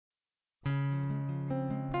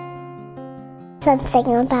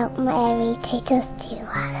Something about Mary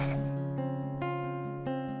Totus2us.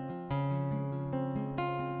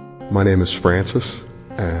 My name is Francis,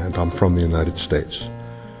 and I'm from the United States.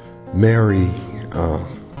 Mary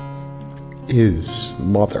is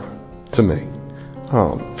mother to me.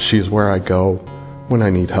 She is where I go when I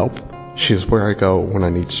need help. She is where I go when I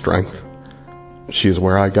need strength. She is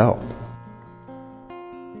where I go.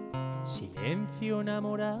 Silencio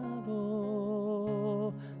enamorado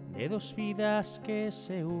de dos vidas que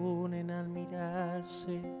se unen al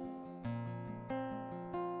mirarse.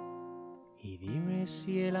 Y dime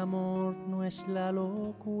si el amor no es la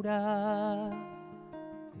locura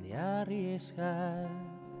de arriesgar.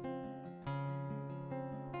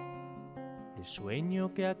 El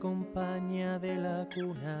sueño que acompaña de la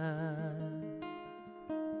cuna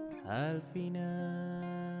al final.